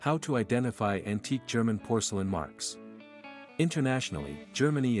How to identify antique German porcelain marks. Internationally,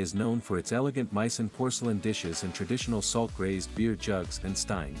 Germany is known for its elegant Meissen porcelain dishes and traditional salt-glazed beer jugs and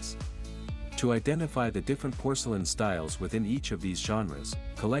steins. To identify the different porcelain styles within each of these genres,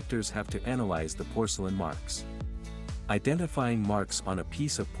 collectors have to analyze the porcelain marks. Identifying marks on a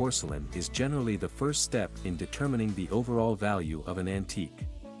piece of porcelain is generally the first step in determining the overall value of an antique.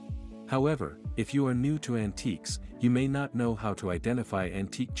 However, if you are new to antiques, you may not know how to identify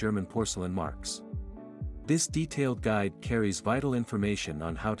antique German porcelain marks. This detailed guide carries vital information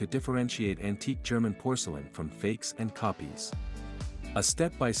on how to differentiate antique German porcelain from fakes and copies. A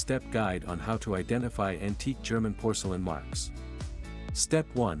step-by-step guide on how to identify antique German porcelain marks. Step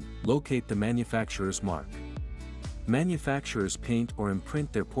 1. Locate the manufacturer's mark. Manufacturers paint or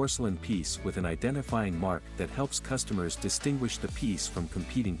imprint their porcelain piece with an identifying mark that helps customers distinguish the piece from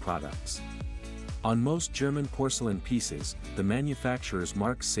competing products. On most German porcelain pieces, the manufacturer's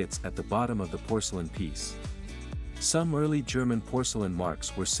mark sits at the bottom of the porcelain piece. Some early German porcelain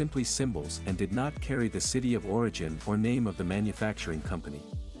marks were simply symbols and did not carry the city of origin or name of the manufacturing company.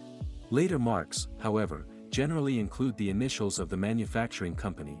 Later marks, however, generally include the initials of the manufacturing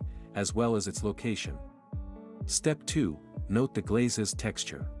company, as well as its location. Step 2. Note the glaze's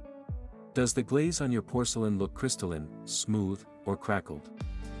texture. Does the glaze on your porcelain look crystalline, smooth, or crackled?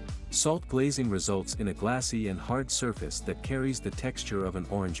 Salt glazing results in a glassy and hard surface that carries the texture of an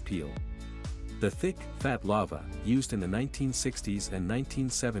orange peel. The thick, fat lava, used in the 1960s and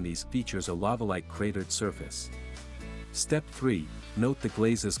 1970s features a lava-like cratered surface. Step 3. Note the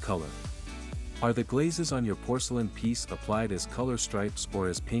glaze's color. Are the glazes on your porcelain piece applied as color stripes or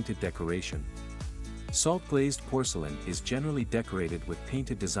as painted decoration? Salt-glazed porcelain is generally decorated with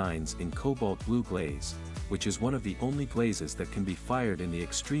painted designs in cobalt blue glaze, which is one of the only glazes that can be fired in the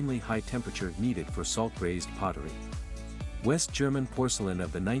extremely high temperature needed for salt-glazed pottery. West German porcelain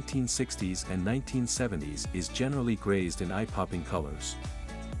of the 1960s and 1970s is generally glazed in eye-popping colors.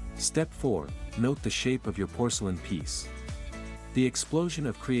 Step 4. Note the shape of your porcelain piece. The explosion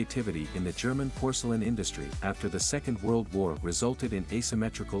of creativity in the German porcelain industry after the Second World War resulted in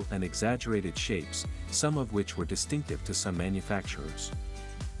asymmetrical and exaggerated shapes, some of which were distinctive to some manufacturers.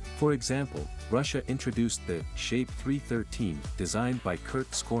 For example, Russia introduced the shape 313, designed by Kurt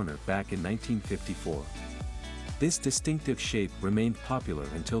Schorner back in 1954. This distinctive shape remained popular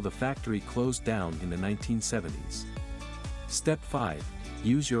until the factory closed down in the 1970s. Step 5.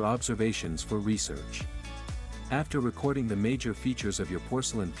 Use your observations for research. After recording the major features of your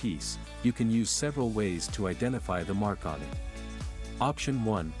porcelain piece, you can use several ways to identify the mark on it. Option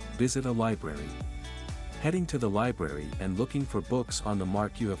 1. Visit a library. Heading to the library and looking for books on the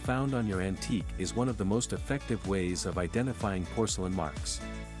mark you have found on your antique is one of the most effective ways of identifying porcelain marks.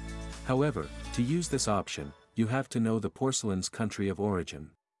 However, to use this option, you have to know the porcelain's country of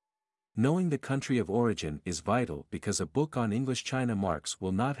origin. Knowing the country of origin is vital because a book on English China marks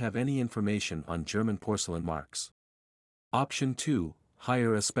will not have any information on German porcelain marks. Option 2.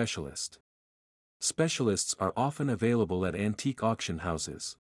 Hire a specialist. Specialists are often available at antique auction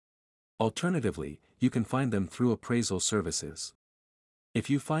houses. Alternatively, you can find them through appraisal services. If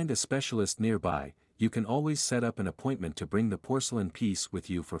you find a specialist nearby, you can always set up an appointment to bring the porcelain piece with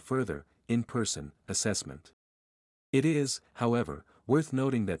you for further, in-person, assessment. It is, however, worth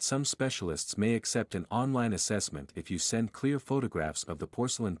noting that some specialists may accept an online assessment if you send clear photographs of the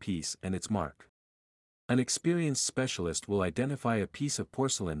porcelain piece and its mark. An experienced specialist will identify a piece of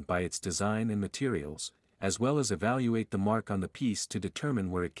porcelain by its design and materials, as well as evaluate the mark on the piece to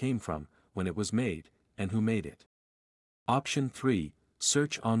determine where it came from, when it was made, and who made it. Option 3.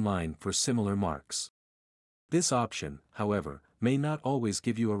 Search online for similar marks. This option, however, may not always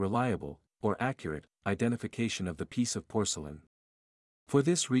give you a reliable, or accurate, identification of the piece of porcelain. For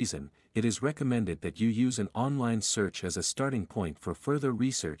this reason, it is recommended that you use an online search as a starting point for further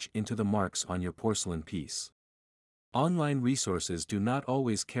research into the marks on your porcelain piece. Online resources do not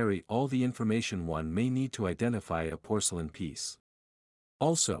always carry all the information one may need to identify a porcelain piece.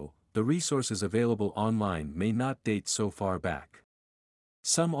 Also, the resources available online may not date so far back.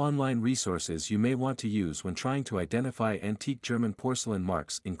 Some online resources you may want to use when trying to identify antique German porcelain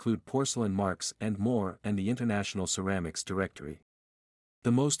marks include Porcelain Marks and More and the International Ceramics Directory.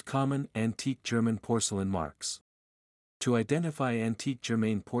 The most common antique German porcelain marks. To identify antique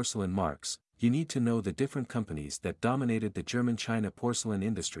German porcelain marks, you need to know the different companies that dominated the German China porcelain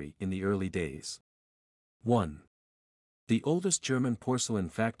industry in the early days. 1. The oldest German porcelain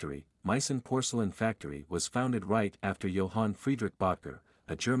factory, Meissen Porcelain Factory, was founded right after Johann Friedrich Böttger,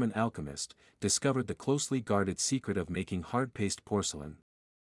 a German alchemist, discovered the closely guarded secret of making hard-paste porcelain.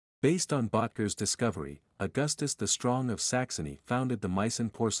 Based on Böttger's discovery, Augustus the Strong of Saxony founded the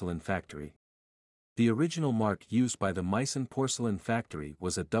Meissen porcelain factory. The original mark used by the Meissen porcelain factory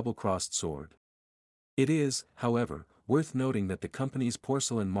was a double-crossed sword. It is, however, worth noting that the company's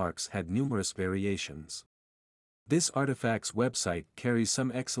porcelain marks had numerous variations. This artifacts website carries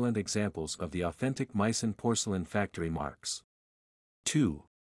some excellent examples of the authentic Meissen porcelain factory marks. 2.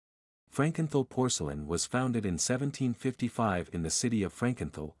 Frankenthal Porcelain was founded in 1755 in the city of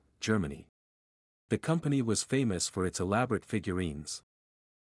Frankenthal, Germany. The company was famous for its elaborate figurines.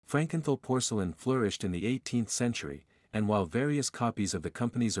 Frankenthal porcelain flourished in the 18th century, and while various copies of the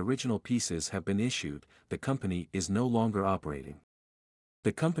company's original pieces have been issued, the company is no longer operating.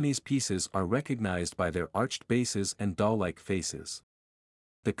 The company's pieces are recognized by their arched bases and doll-like faces.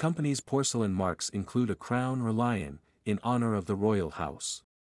 The company's porcelain marks include a crown or lion, in honor of the royal house.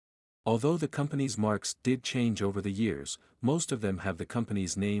 Although the company's marks did change over the years, most of them have the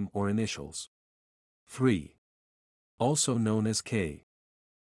company's name or initials. 3. Also known as K.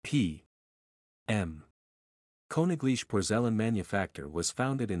 P. M. Königliche Porzellan Manufacture was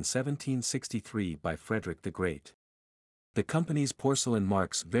founded in 1763 by Frederick the Great. The company's porcelain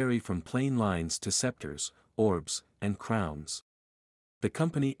marks vary from plain lines to scepters, orbs, and crowns. The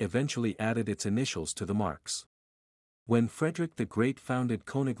company eventually added its initials to the marks. When Frederick the Great founded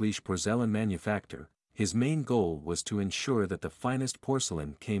Königliche Porzellan Manufacture, his main goal was to ensure that the finest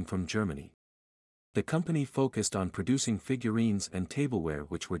porcelain came from Germany. The company focused on producing figurines and tableware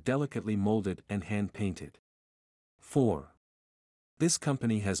which were delicately molded and hand-painted. 4. This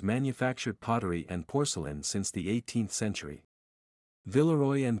company has manufactured pottery and porcelain since the 18th century.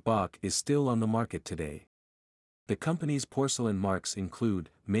 Villeroy & Boch is still on the market today. The company's porcelain marks include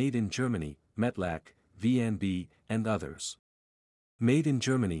Made in Germany, Metlack, VNB, and others. Made in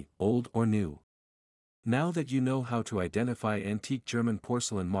Germany, old or new. Now that you know how to identify antique German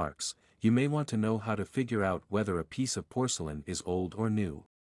porcelain marks, you may want to know how to figure out whether a piece of porcelain is old or new.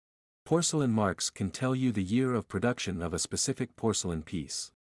 Porcelain marks can tell you the year of production of a specific porcelain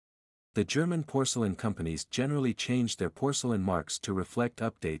piece. The German porcelain companies generally change their porcelain marks to reflect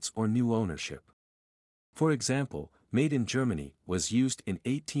updates or new ownership. For example, Made in Germany was used in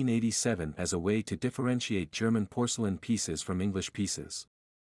 1887 as a way to differentiate German porcelain pieces from English pieces.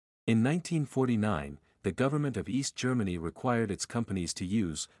 In 1949, the government of East Germany required its companies to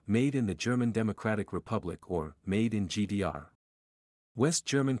use Made in the German Democratic Republic or Made in GDR. West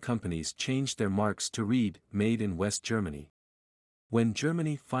German companies changed their marks to read Made in West Germany. When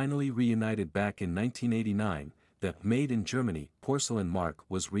Germany finally reunited back in 1989, the Made in Germany porcelain mark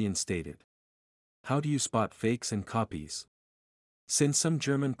was reinstated. How do you spot fakes and copies? Since some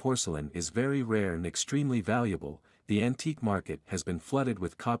German porcelain is very rare and extremely valuable, the antique market has been flooded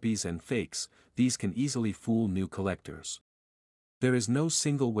with copies and fakes. These can easily fool new collectors. There is no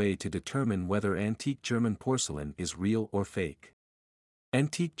single way to determine whether antique German porcelain is real or fake.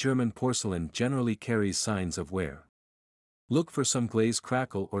 Antique German porcelain generally carries signs of wear. Look for some glaze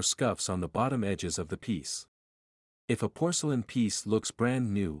crackle or scuffs on the bottom edges of the piece. If a porcelain piece looks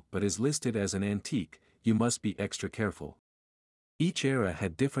brand new but is listed as an antique, you must be extra careful. Each era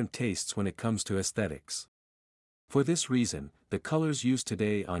had different tastes when it comes to aesthetics. For this reason, the colors used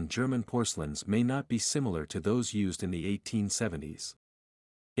today on German porcelains may not be similar to those used in the 1870s.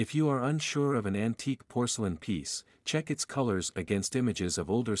 If you are unsure of an antique porcelain piece, check its colors against images of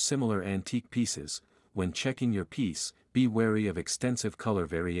older similar antique pieces. When checking your piece, be wary of extensive color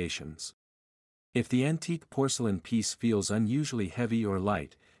variations. If the antique porcelain piece feels unusually heavy or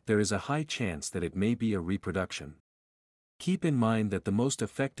light, there is a high chance that it may be a reproduction. Keep in mind that the most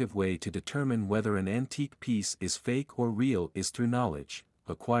effective way to determine whether an antique piece is fake or real is through knowledge.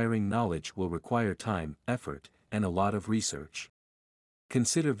 Acquiring knowledge will require time, effort, and a lot of research.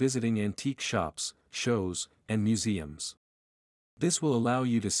 Consider visiting antique shops, shows, and museums. This will allow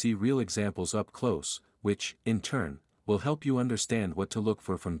you to see real examples up close, which, in turn, will help you understand what to look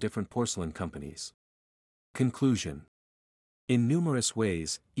for from different porcelain companies. Conclusion. In numerous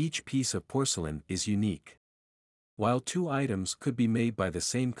ways, each piece of porcelain is unique. While two items could be made by the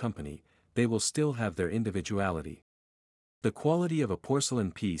same company, they will still have their individuality. The quality of a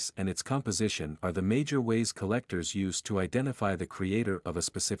porcelain piece and its composition are the major ways collectors use to identify the creator of a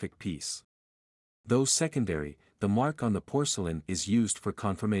specific piece. Though secondary, the mark on the porcelain is used for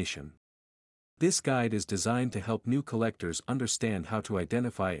confirmation. This guide is designed to help new collectors understand how to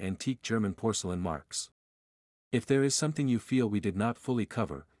identify antique German porcelain marks. If there is something you feel we did not fully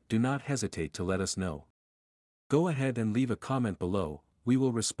cover, do not hesitate to let us know. Go ahead and leave a comment below, we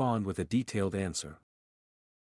will respond with a detailed answer.